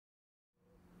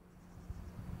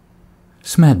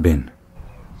Smedbyn.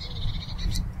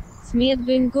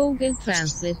 Smedbyn, Google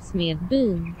Translate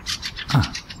Smedbyn.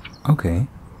 Ah, okay.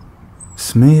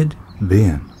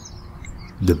 Smedbyn,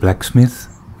 the blacksmith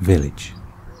village.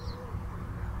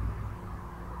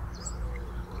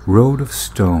 Road of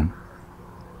stone,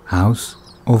 house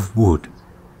of wood.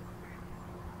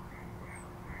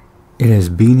 It has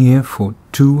been here for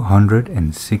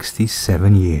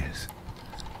 267 years.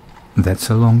 That's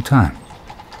a long time.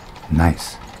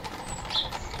 Nice.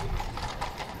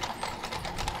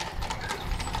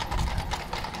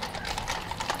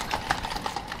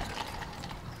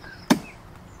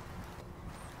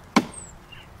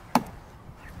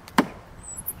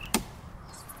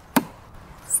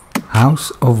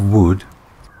 House of wood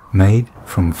made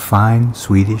from fine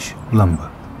Swedish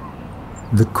lumber.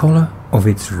 The color of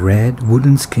its red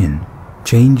wooden skin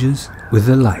changes with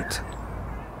the light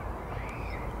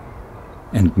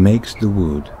and makes the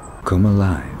wood come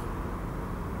alive.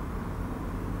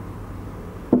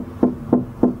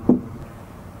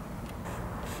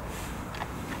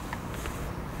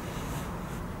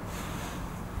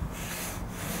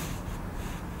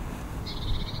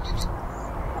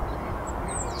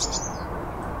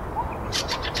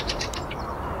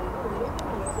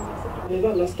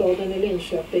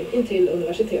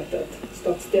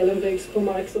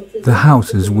 The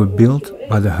houses were built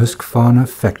by the Huskvarna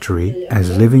factory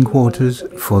as living quarters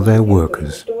for their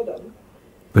workers,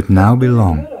 but now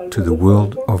belong to the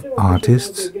world of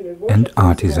artists and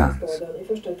artisans.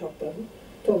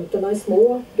 Tomterna är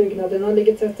små, byggnaderna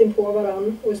ligger tätt inpå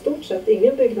varann och i stort sett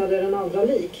ingen byggnad är den andra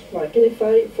lik, varken i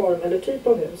färg, form eller typ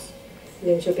av hus.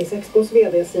 Linköpings Expos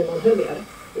VD Simon Höller.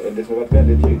 Det som har varit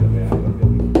väldigt tydligt med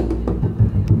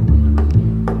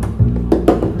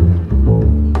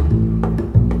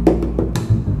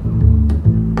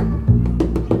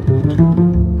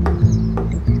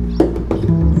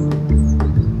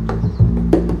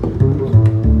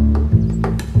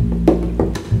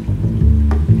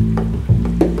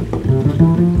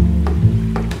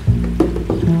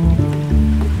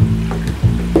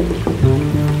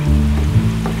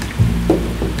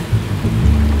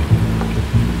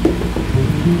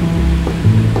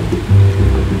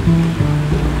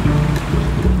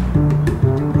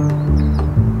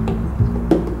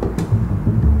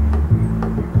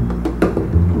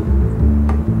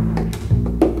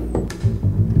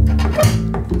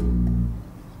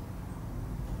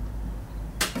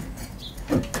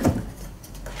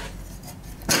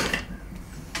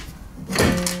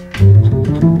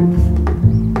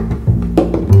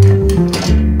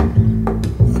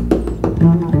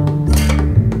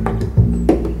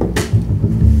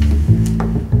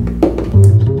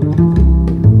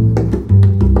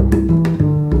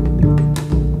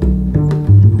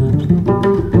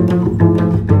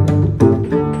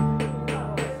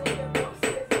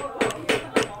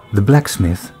The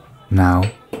blacksmith now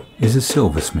is a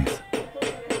silversmith,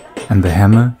 and the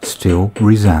hammer still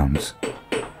resounds.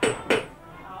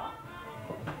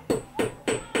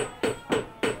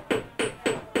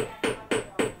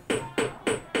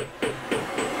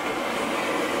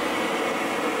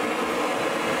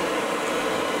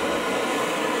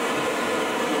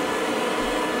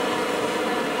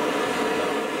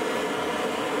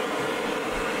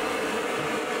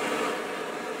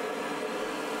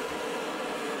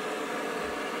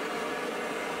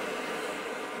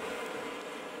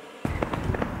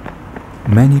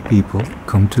 Many people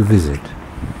come to visit,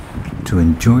 to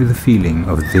enjoy the feeling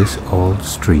of this old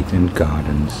street and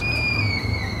gardens.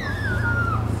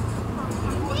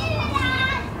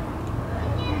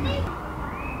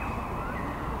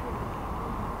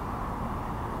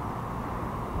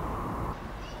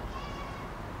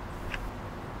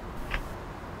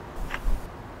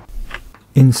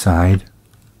 Inside,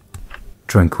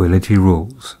 tranquility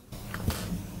rules.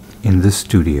 In the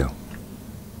studio.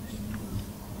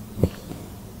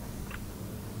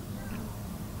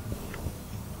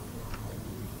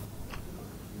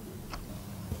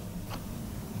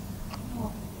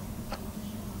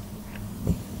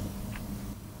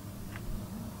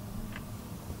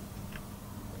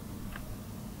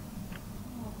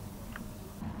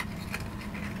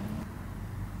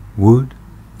 Wood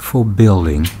for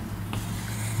building,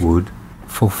 wood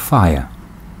for fire.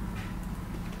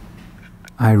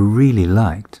 I really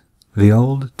liked the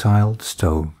old tiled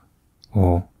stove,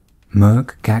 or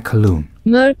mörk kakelugn.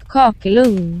 Mörk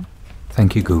kakelugn.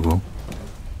 Thank you, Google.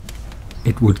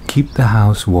 It would keep the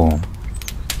house warm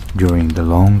during the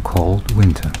long cold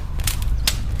winter.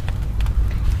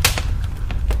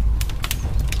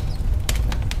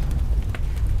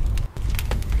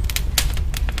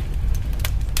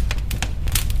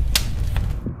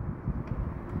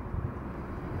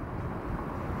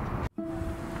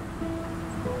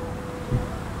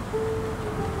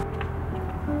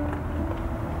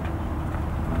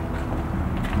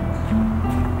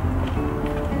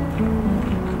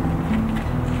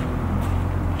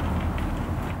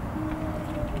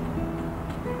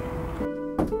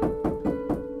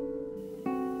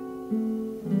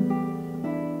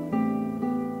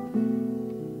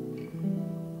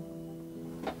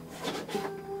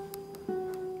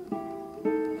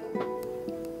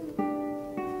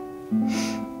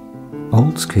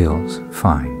 Old skills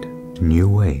find new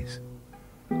ways.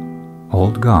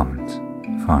 Old garments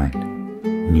find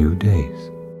new days.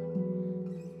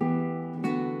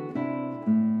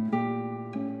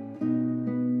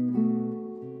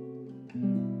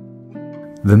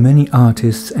 The many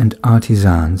artists and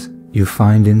artisans you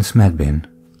find in Smedbyn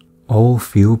all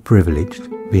feel privileged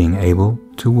being able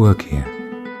to work here.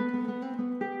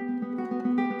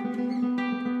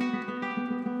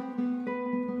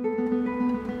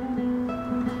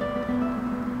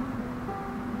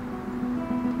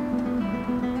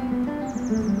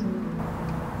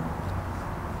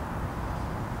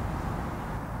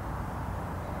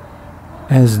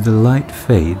 As the light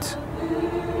fades,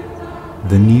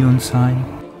 the neon sign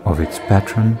of its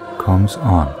patron comes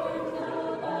on,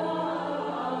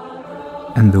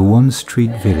 and the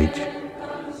one-street village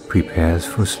prepares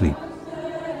for sleep.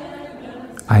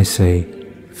 I say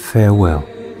farewell.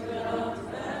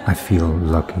 I feel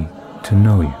lucky to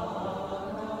know you.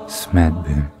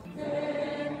 Smedbyn.